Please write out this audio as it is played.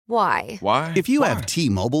Why? Why? If you have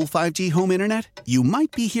T-Mobile 5G home internet, you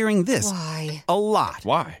might be hearing this Why? a lot.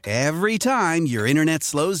 Why? Every time your internet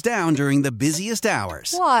slows down during the busiest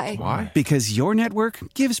hours. Why? Why? Because your network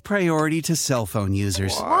gives priority to cell phone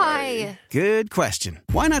users. Why? Good question.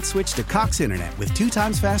 Why not switch to Cox Internet with 2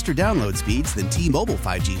 times faster download speeds than T-Mobile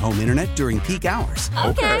 5G home internet during peak hours?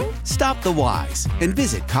 Okay. Stop the whys and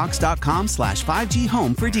visit cox.com/5G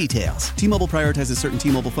home for details. T-Mobile prioritizes certain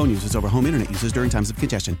T-Mobile phone users over home internet users during times of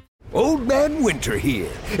congestion. Old Man Winter here.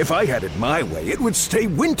 If I had it my way, it would stay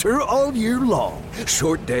winter all year long.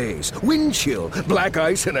 Short days, wind chill, black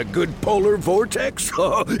ice, and a good polar vortex.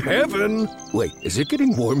 Oh, heaven. Wait, is it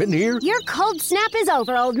getting warm in here? Your cold snap is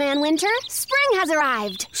over, Old Man Winter. Spring has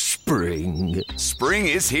arrived. Spring. Spring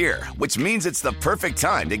is here, which means it's the perfect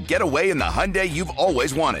time to get away in the Hyundai you've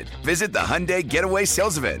always wanted. Visit the Hyundai Getaway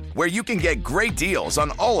Sales Event, where you can get great deals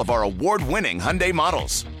on all of our award-winning Hyundai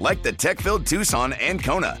models, like the tech-filled Tucson and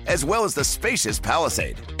Kona, as well as the spacious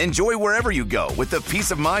Palisade. Enjoy wherever you go with the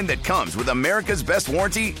peace of mind that comes with America's best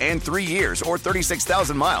warranty and 3 years or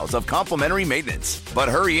 36,000 miles of complimentary maintenance. But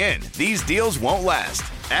hurry in, these deals won't last.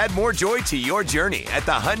 Add more joy to your journey at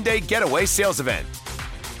the Hyundai Getaway Sales Event.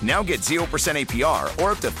 Now get 0% APR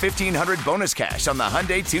or up to $1,500 bonus cash on the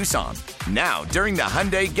Hyundai Tucson. Now, during the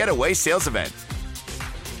Hyundai Getaway Sales Event.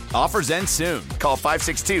 Offers end soon. Call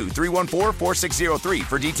 562-314-4603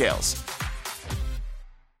 for details.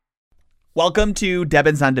 Welcome to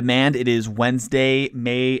Debbins on Demand. It is Wednesday,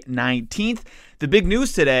 May 19th. The big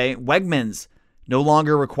news today, Wegmans no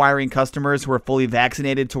longer requiring customers who are fully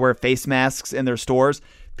vaccinated to wear face masks in their stores.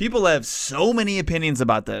 People have so many opinions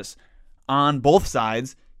about this on both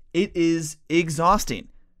sides. It is exhausting.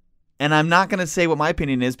 And I'm not going to say what my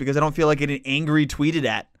opinion is because I don't feel like getting angry tweeted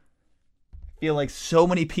at. I feel like so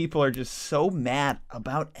many people are just so mad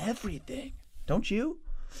about everything. Don't you?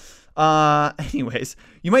 Anyways,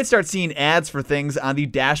 you might start seeing ads for things on the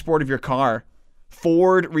dashboard of your car.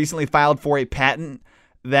 Ford recently filed for a patent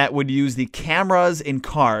that would use the cameras in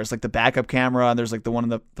cars, like the backup camera, and there's like the one in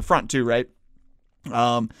the front too, right?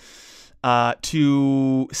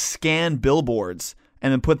 To scan billboards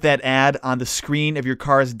and then put that ad on the screen of your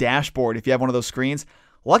car's dashboard if you have one of those screens.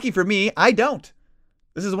 Lucky for me, I don't.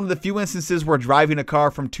 This is one of the few instances where driving a car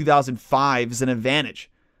from 2005 is an advantage.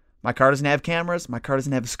 My car doesn't have cameras. My car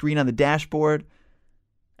doesn't have a screen on the dashboard.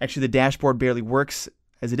 Actually, the dashboard barely works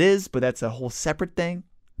as it is, but that's a whole separate thing.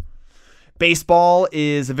 Baseball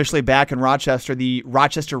is officially back in Rochester. The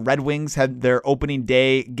Rochester Red Wings had their opening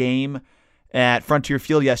day game at Frontier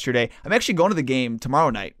Field yesterday. I'm actually going to the game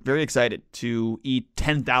tomorrow night. Very excited to eat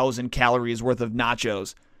 10,000 calories worth of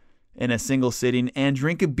nachos in a single sitting and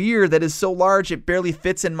drink a beer that is so large it barely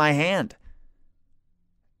fits in my hand.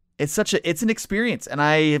 It's an experience, and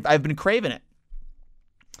I've been craving it.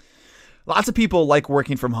 Lots of people like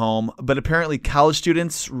working from home, but apparently college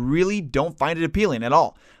students really don't find it appealing at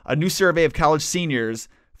all. A new survey of college seniors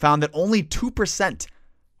found that only 2%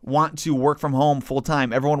 want to work from home full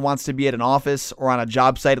time. Everyone wants to be at an office or on a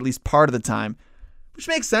job site at least part of the time, which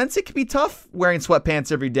makes sense. It can be tough wearing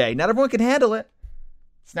sweatpants every day. Not everyone can handle it.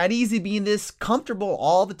 It's not easy being this comfortable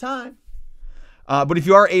all the time. But if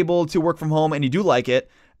you are able to work from home and you do like it,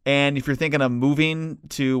 and if you're thinking of moving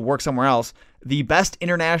to work somewhere else, the best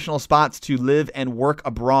international spots to live and work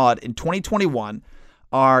abroad in 2021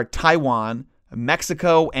 are Taiwan,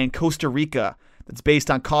 Mexico, and Costa Rica. That's based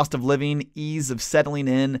on cost of living, ease of settling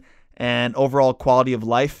in, and overall quality of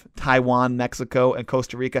life. Taiwan, Mexico, and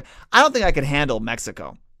Costa Rica. I don't think I could handle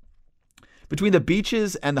Mexico. Between the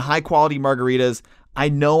beaches and the high-quality margaritas, I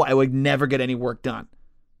know I would never get any work done.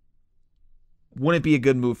 Wouldn't be a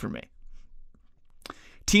good move for me.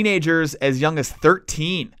 Teenagers as young as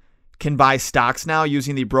 13 can buy stocks now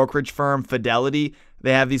using the brokerage firm Fidelity.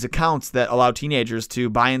 They have these accounts that allow teenagers to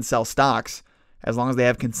buy and sell stocks as long as they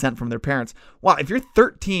have consent from their parents. Wow, if you're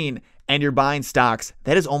 13 and you're buying stocks,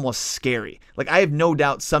 that is almost scary. Like, I have no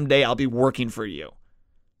doubt someday I'll be working for you.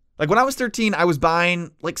 Like, when I was 13, I was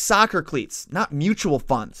buying like soccer cleats, not mutual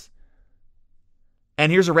funds.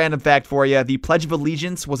 And here's a random fact for you. The Pledge of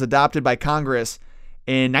Allegiance was adopted by Congress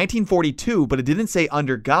in 1942, but it didn't say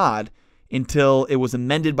under God until it was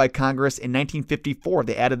amended by Congress in 1954.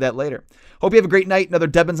 They added that later. Hope you have a great night. Another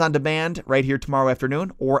Debbins on Demand right here tomorrow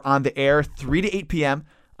afternoon or on the air 3 to 8 p.m.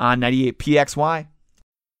 on 98 PXY.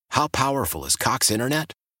 How powerful is Cox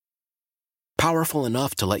Internet? Powerful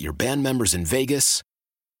enough to let your band members in Vegas,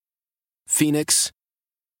 Phoenix,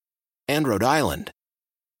 and Rhode Island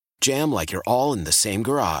jam like you're all in the same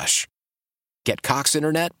garage. Get Cox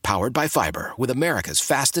Internet powered by fiber with America's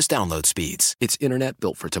fastest download speeds. It's internet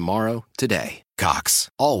built for tomorrow, today. Cox,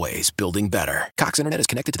 always building better. Cox Internet is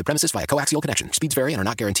connected to the premises via coaxial connection. Speeds vary and are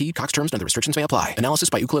not guaranteed. Cox terms and other restrictions may apply. Analysis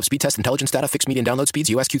by Ookla Speed Test Intelligence Data. Fixed median download speeds.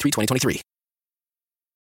 US Q3 2023.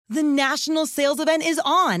 The national sales event is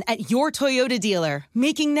on at your Toyota dealer,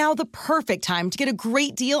 making now the perfect time to get a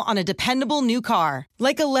great deal on a dependable new car.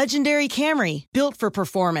 Like a legendary Camry, built for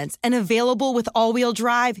performance and available with all-wheel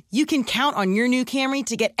drive, you can count on your new Camry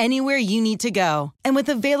to get anywhere you need to go. And with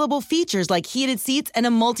available features like heated seats and a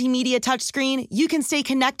multimedia touchscreen, you can stay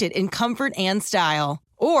connected in comfort and style.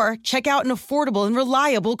 Or check out an affordable and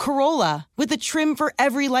reliable Corolla with a trim for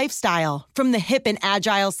every lifestyle, from the hip and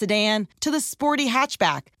agile sedan to the sporty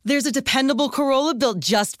hatchback. There's a dependable Corolla built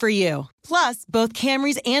just for you. Plus, both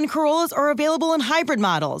Camrys and Corollas are available in hybrid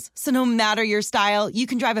models, so no matter your style, you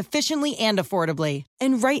can drive efficiently and affordably.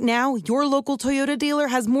 And right now, your local Toyota dealer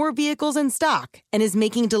has more vehicles in stock and is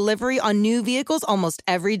making delivery on new vehicles almost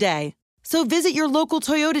every day. So visit your local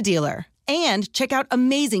Toyota dealer. And check out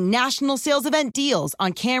amazing national sales event deals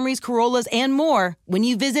on Camrys, Corollas, and more when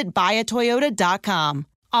you visit buyatoyota.com.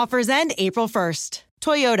 Offers end April 1st.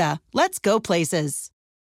 Toyota, let's go places.